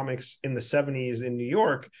in comics in the 70s in New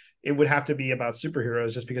York, it would have to be about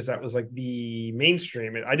superheroes just because that was like the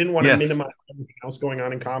mainstream. I didn't want to Yes. minimize everything else going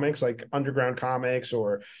on in comics, like underground comics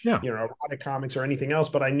or, Yeah. erotic comics or anything else.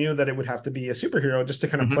 But I knew that it would have to be a superhero just to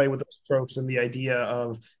kind of Hmm. play with those tropes and the idea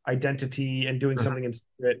of identity and doing Hmm. something in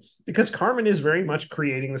secret, because Carmen is very much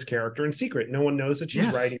creating this character in secret. No one knows that she's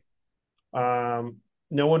Yes. writing. Um,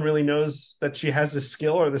 no one really knows that she has this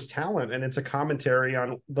skill or this talent, and it's a commentary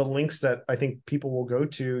on the links that I think people will go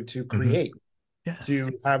to Hmm. create, Yes.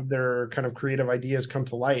 to have their kind of creative ideas come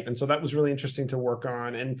to light. And so that was really interesting to work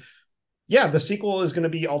on. And yeah, the sequel is going to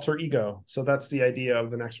be Alter Ego. So that's the idea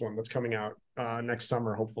of the next one that's coming out next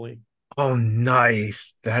summer, hopefully. Oh,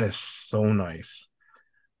 nice. That is so nice.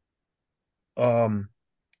 Um,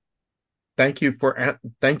 thank you for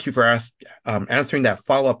answering that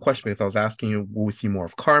follow-up question because I was asking you, will we see more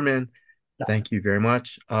of Carmen? Yeah. Thank you very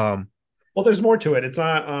much. Well, there's more to it. It's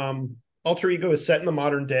not Alter Ego is set in the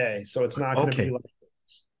modern day, so it's not going to be Okay.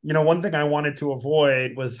 like, one thing I wanted to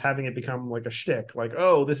avoid was having it become like a shtick, like,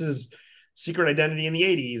 oh, this is Secret Identity in the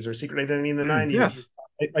 80s or Secret Identity in the 90s. Yes.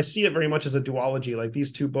 I see it very much as a duology, like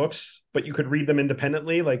these two books, but you could read them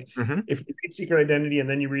independently. Like Hmm. if you read Secret Identity and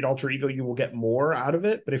then you read Alter Ego, you will get more out of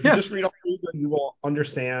it. But if you just Yes. read Alter Ego, you will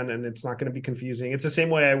understand and it's not going to be confusing. It's the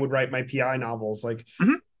same way I would write my PI novels. Like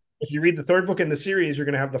Hmm. if you read the third book in the series, you're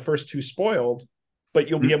going to have the first two spoiled, but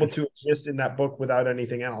you'll be able Hmm. to exist in that book without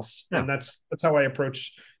anything else. Yeah. And that's how I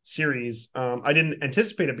approach series. I didn't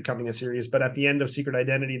anticipate it becoming a series, but at the end of Secret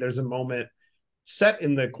Identity, there's a moment set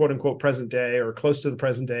in the quote unquote present day or close to the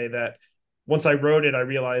present day that once I wrote it, I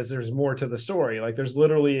realized there's more to the story. Like there's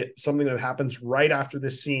literally something that happens right after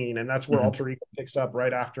this scene, and that's where Hmm. Alter Ego picks up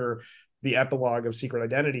right after the epilogue of Secret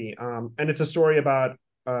Identity. And it's a story about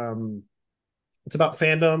it's about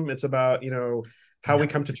fandom. It's about, how Yeah. we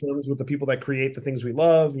come to terms with the people that create the things we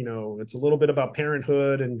love. It's a little bit about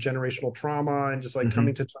parenthood and generational trauma and just like Hmm.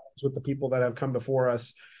 coming to terms with the people that have come before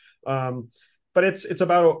us. Um, but it's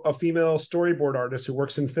about a female storyboard artist who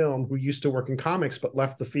works in film who used to work in comics but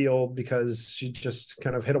left the field because she just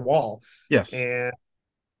kind of hit a wall. Yes. And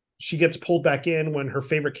she gets pulled back in when her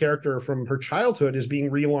favorite character from her childhood is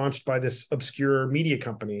being relaunched by this obscure media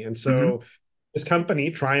company. And Hmm. so this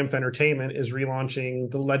company, Triumph Entertainment, is relaunching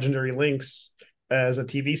the Legendary Links as a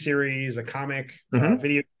TV series, a comic, Hmm.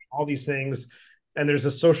 video, all these things. And there's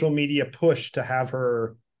a social media push to have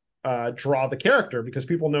her draw the character because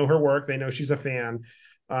people know her work. They know she's a fan.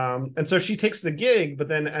 And so she takes the gig, but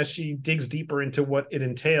then as she digs deeper into what it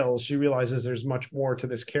entails, she realizes there's much more to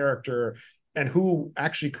this character and who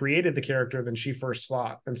actually created the character than she first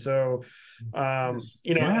thought. And so, Yes.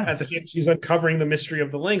 at the Yes. same, she's uncovering the mystery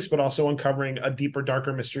of the links, but also uncovering a deeper,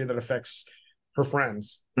 darker mystery that affects her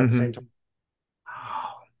friends at the Hmm. same time.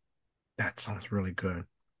 Oh, that sounds really good.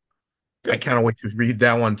 I Good. can't wait to read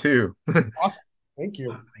that one too. Awesome. Thank Oh you.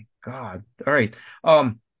 my God. All right.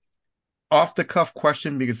 Um, Off the cuff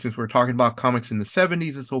question, because since we're talking about comics in the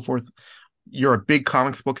 70s and so forth, you're a big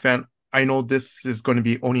comics book fan. I know this is going to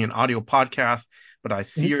be only an audio podcast, but I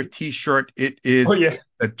see your t-shirt. Oh, yeah.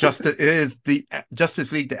 It is the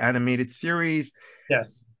Justice League, the animated series.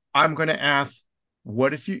 Yes. I'm going to ask,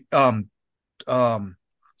 what is you um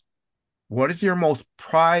what is your most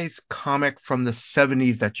prized comic from the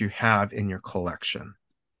 70s that you have in your collection?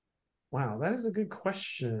 Wow, that is a good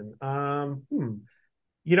question. I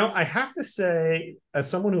have to say, as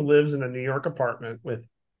someone who lives in a New York apartment with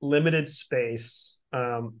limited space,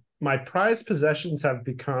 my prized possessions have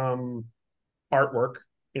become artwork,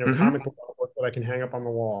 Hmm. comic book artwork that I can hang up on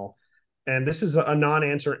the wall. And this is a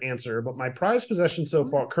non-answer answer, but my prized possession so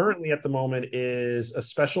far, currently at the moment, is a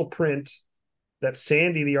special print that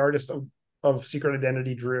Sandy, the artist of Secret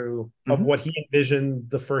Identity, drew of Hmm. what he envisioned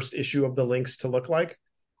the first issue of the links to look like.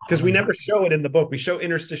 Because Oh, we never show it in the book, we show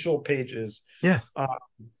interstitial pages. yes. Uh,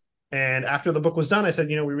 and after the book was done, I said,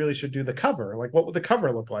 we really should do the cover. Like, what would the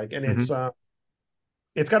cover look like? And Hmm.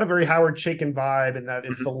 it's got a very Howard Chaykin vibe in that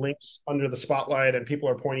it's Hmm. the links under the spotlight and people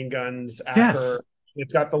are pointing guns at Yes. her.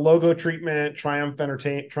 It's got the logo treatment, Triumph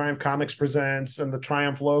Comics presents, and the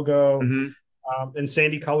Triumph logo. Hmm. And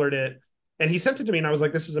Sandy colored it, and he sent it to me, and I was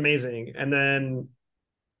like, "This is amazing." And then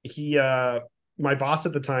my boss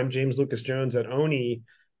at the time, James Lucas Jones at Oni,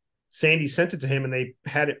 Sandy sent it to him, and they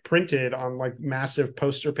had it printed on like massive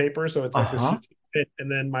poster paper, so it's like this Uh-huh. huge print. And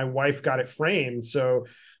then my wife got it framed, so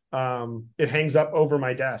it hangs up over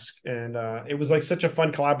my desk, and it was like such a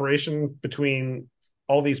fun collaboration between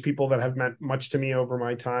all these people that have meant much to me over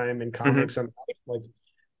my time in Hmm. comics and life. Like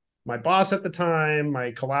my boss at the time,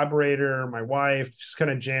 my collaborator, my wife, just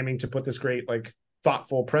kind of jamming to put this great, like,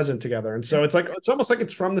 thoughtful present together. And so it's almost like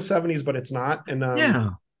it's from the 70s, but it's not. And Yeah.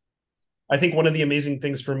 I think one of the amazing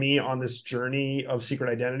things for me on this journey of Secret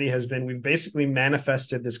Identity has been we've basically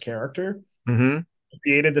manifested this character, Hmm.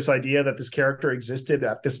 created this idea that this character existed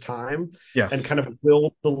at this time, and Yes. kind of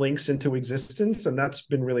willed the links into existence. And that's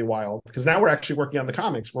been really wild because now we're actually working on the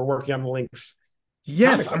comics. We're working on the links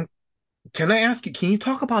Yes. comic book. Can I ask you, can you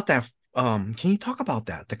talk about that? Can you talk about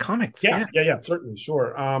that? The comics, Yeah, yeah, yes. yeah, certainly,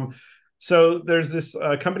 sure. So there's this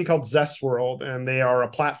company called Zest World, and they are a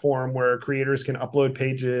platform where creators can upload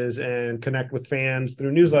pages and connect with fans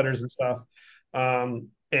through newsletters and stuff.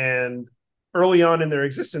 And early on in their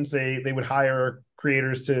existence, they would hire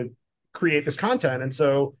creators to create this content. And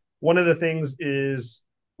so one of the things is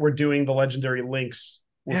we're doing the legendary links.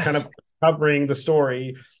 We're kind of Yes. covering the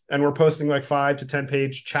story, and we're posting like 5 to 10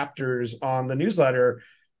 page chapters on the newsletter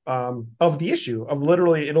of the issue. Of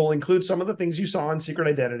literally, it'll include some of the things you saw in Secret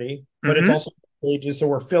Identity, but it's also pages. So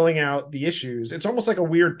we're filling out the issues. It's almost like a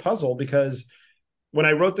weird puzzle, because when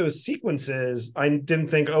I wrote those sequences, I didn't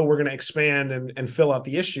think, oh, we're going to expand and fill out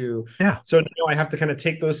the issue. Yeah. So now I have to kind of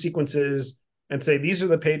take those sequences and say, these are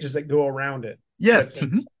the pages that go around it. Yes.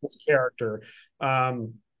 This character.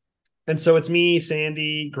 And so it's me,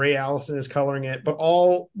 Sandy, Gray Allison is coloring it, but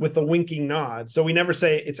all with a winking nod. So we never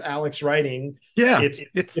say it's Alex writing. Yeah.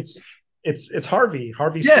 It's Harvey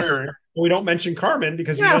yes. Stern. We don't mention Carmen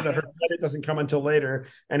because we know that her credit doesn't come until later,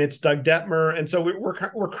 and it's Doug Detmer, and so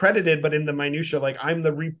we're credited, but in the minutia, like I'm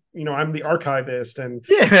the archivist, and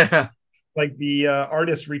like the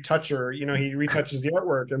artist retoucher, he retouches the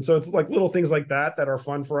artwork, and so it's like little things like that are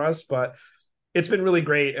fun for us, but it's been really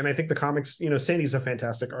great, and I think the comics, Sandy's a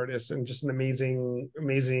fantastic artist and just an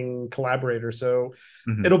amazing collaborator, so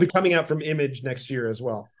it'll be coming out from Image next year as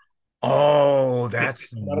well. Oh,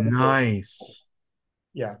 that's nice.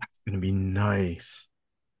 Yeah. That's going to be nice.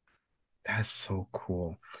 That's so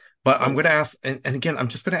cool. But I'm going to ask, and again, I'm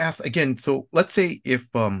just going to ask again. So let's say if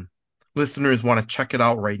listeners want to check it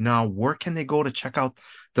out right now, where can they go to check out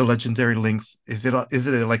the Legendary Links? Is it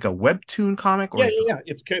like a webtoon comic? Or yeah.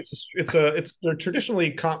 They're traditionally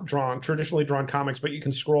drawn comics, but you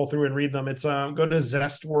can scroll through and read them. It's go to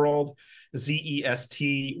Zest World,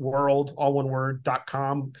 ZEST World, all one word,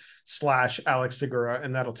 .com/Alex Segura,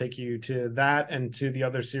 and that'll take you to that and to the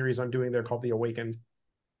other series I'm doing there called The Awakened.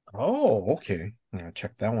 Oh, okay. I'm gonna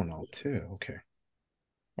check that one out too. Okay.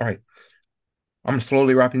 All right. I'm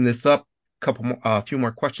slowly wrapping this up. A few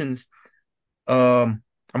more questions. I'm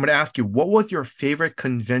going to ask you, what was your favorite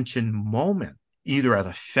convention moment, either as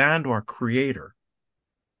a fan or a creator?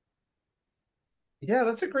 Yeah,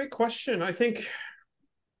 that's a great question. I think,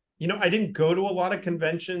 I didn't go to a lot of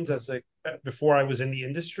conventions before I was in the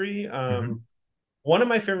industry. One of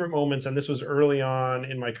my favorite moments, and this was early on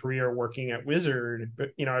in my career working at Wizard,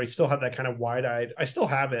 but I still had that kind of wide-eyed. I still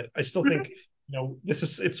have it. I still think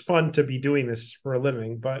it's fun to be doing this for a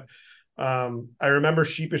living. But I remember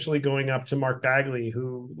sheepishly going up to Mark Bagley,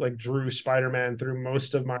 who drew Spider-Man through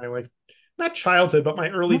most of my not childhood, but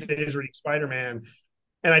my early days reading Spider-Man.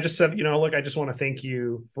 And I just said, look, I just want to thank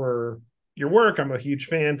you for your work. I'm a huge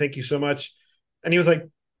fan. Thank you so much. And he was like, do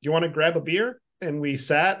you want to grab a beer? And we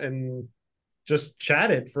sat and just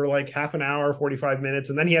chatted for half an hour, 45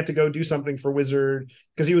 minutes. And then he had to go do something for Wizard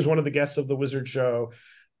because he was one of the guests of the Wizard show.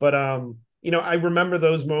 But, I remember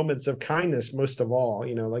those moments of kindness most of all,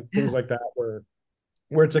 things like that where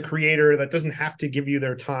it's a creator that doesn't have to give you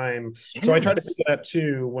their time. Yes. So I try to do that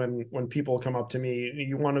too when people come up to me.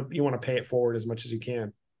 You want to pay it forward as much as you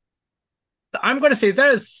can. I'm going to say that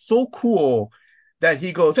is so cool that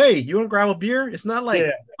he goes, hey, you want to grab a beer? It's not like,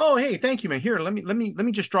 oh, hey, thank you, man. Here, let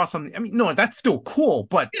me just draw something. I mean, no, that's still cool,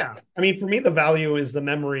 but yeah. I mean, for me, the value is the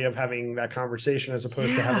memory of having that conversation as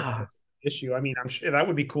opposed to having an issue. I mean, I'm sure that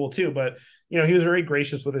would be cool too, but he was very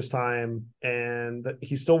gracious with his time, and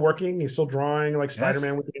he's still working. He's still drawing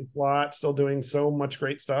Spider-Man with the plot, still doing so much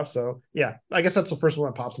great stuff. So yeah, I guess that's the first one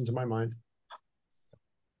that pops into my mind.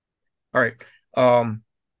 All right.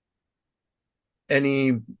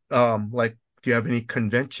 Any do you have any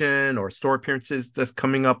convention or store appearances that's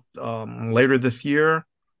coming up later this year?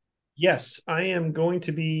 Yes, I am going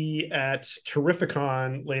to be at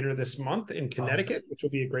Terrificon later this month in Connecticut, which will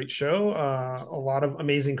be a great show. A lot of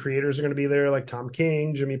amazing creators are going to be there, like Tom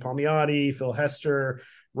King, Jimmy Palmiotti, Phil Hester,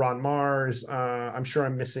 Ron Mars. I'm sure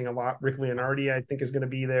I'm missing a lot. Rick Leonardi, I think, is going to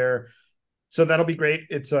be there. So that'll be great.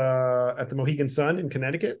 It's at the Mohegan Sun in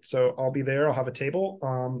Connecticut. So I'll be there. I'll have a table.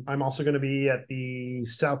 I'm also going to be at the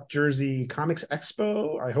South Jersey Comics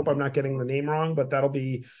Expo. I hope I'm not getting the name wrong, but that'll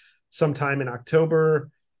be sometime in October.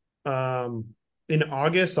 In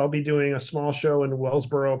August, I'll be doing a small show in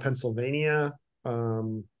Wellsboro, Pennsylvania,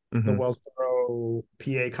 the Wellsboro,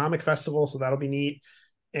 PA Comic Festival. So that'll be neat.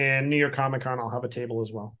 And New York Comic Con, I'll have a table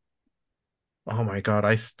as well. Oh my God.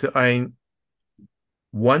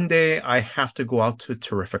 One day I have to go out to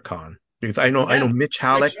Terrificon because I know Mitch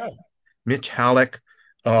Halleck. Mitch.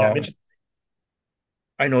 I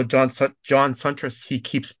know John Suntress. He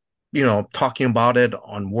keeps talking about it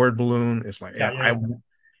on Word Balloon. It's like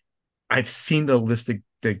I've seen the list.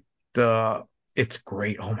 It's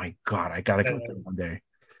great. Oh my God, I gotta go there one day.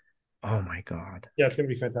 Oh my God. Yeah, it's gonna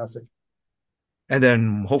be fantastic. And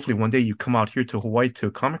then hopefully one day you come out here to Hawaii to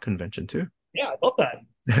a comic convention too. Yeah, I love that.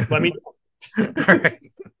 Let me.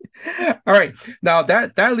 All right. Now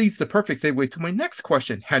that leads the perfect segue to my next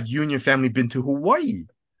question. Have you and your family been to Hawaii?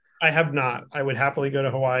 I have not. I would happily go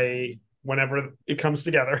to Hawaii whenever it comes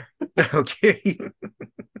together. Okay.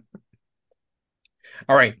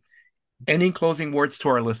 All right. Any closing words to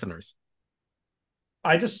our listeners?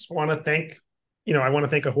 I just want to thank, I want to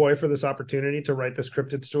thank Ahoy for this opportunity to write this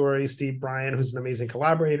cryptid story. Steve Bryan, who's an amazing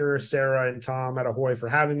collaborator, Sarah and Tom at Ahoy for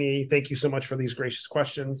having me. Thank you so much for these gracious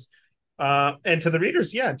questions. And to the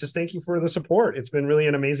readers, just thank you for the support. It's been really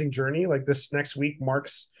an amazing journey. Like this next week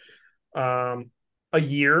marks a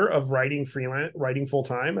year of writing full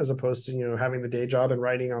time, as opposed to, having the day job and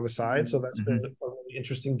writing on the side. So that's been a really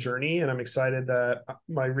interesting journey. And I'm excited that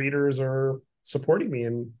my readers are supporting me,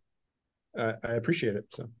 and I appreciate it.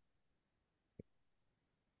 So,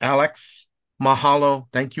 Alex, mahalo.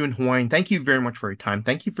 Thank you, and Hawaiian. Thank you very much for your time.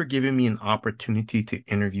 Thank you for giving me an opportunity to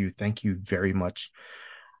interview. Thank you very much.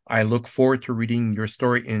 I look forward to reading your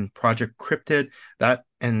story in Project Cryptid.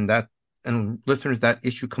 And listeners, that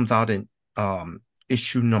issue comes out in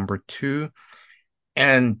issue number 2.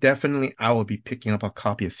 And definitely I will be picking up a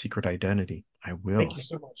copy of Secret Identity. I will. Thank you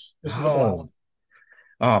so much. This is a blast.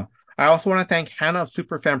 I also want to thank Hannah of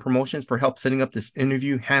Superfan Promotions for help setting up this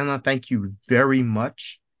interview. Hannah, thank you very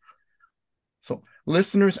much. So,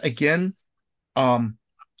 listeners, again,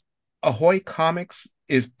 Ahoy Comics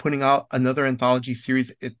is putting out another anthology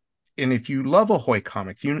series. And if you love Ahoy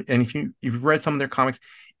Comics, if you've read some of their comics,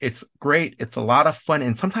 it's great. It's a lot of fun.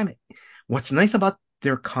 And sometimes what's nice about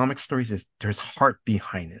their comic stories is there's heart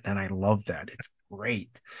behind it. And I love that. It's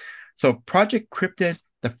great. So Project Cryptid,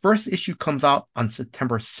 the first issue comes out on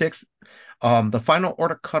September 6th. The final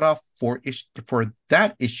order cutoff for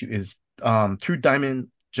that issue is through Diamond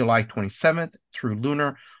July 27th, through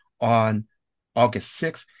Lunar on August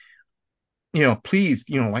 6th. Please,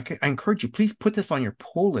 like I encourage you, please put this on your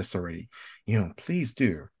pull list already. Please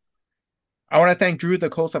do. I want to thank Drew, the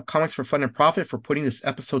host of Comics for Fun and Profit, for putting this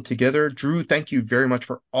episode together. Drew, thank you very much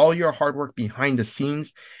for all your hard work behind the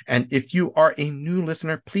scenes. And if you are a new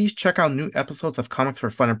listener, please check out new episodes of Comics for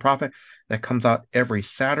Fun and Profit that comes out every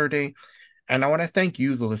Saturday. And I want to thank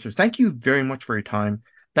you, the listeners. Thank you very much for your time.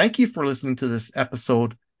 Thank you for listening to this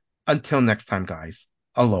episode. Until next time, guys.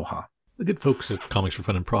 Aloha. The good folks at Comics for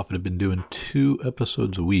Fun and Profit have been doing 2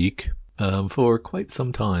 episodes a week for quite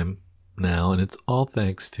some time now, and it's all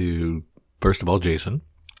thanks to, first of all, Jason,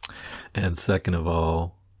 and second of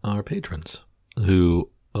all, our patrons,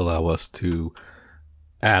 who allow us to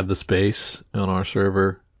add the space on our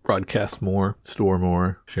server, broadcast more, store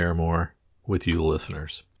more, share more with you, the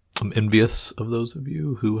listeners. I'm envious of those of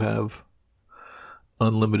you who have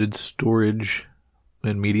unlimited storage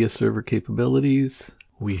and media server capabilities.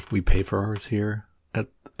 We pay for ours here at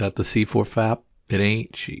the C4FAP. It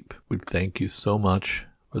ain't cheap. We thank you so much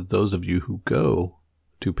for those of you who go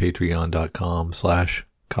to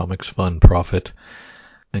patreon.com/comicsfunprofit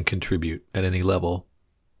and contribute at any level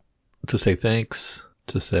to say thanks,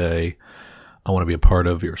 to say, I want to be a part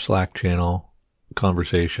of your Slack channel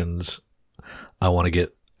conversations. I want to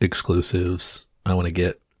get exclusives. I want to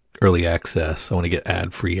get early access. I want to get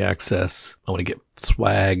ad-free access. I want to get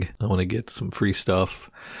swag. I want to get some free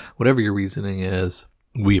stuff. Whatever your reasoning is,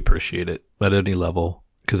 we appreciate it at any level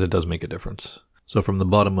because it does make a difference. So from the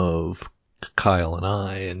bottom of Kyle and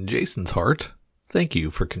I and Jason's heart, thank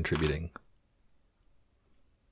you for contributing.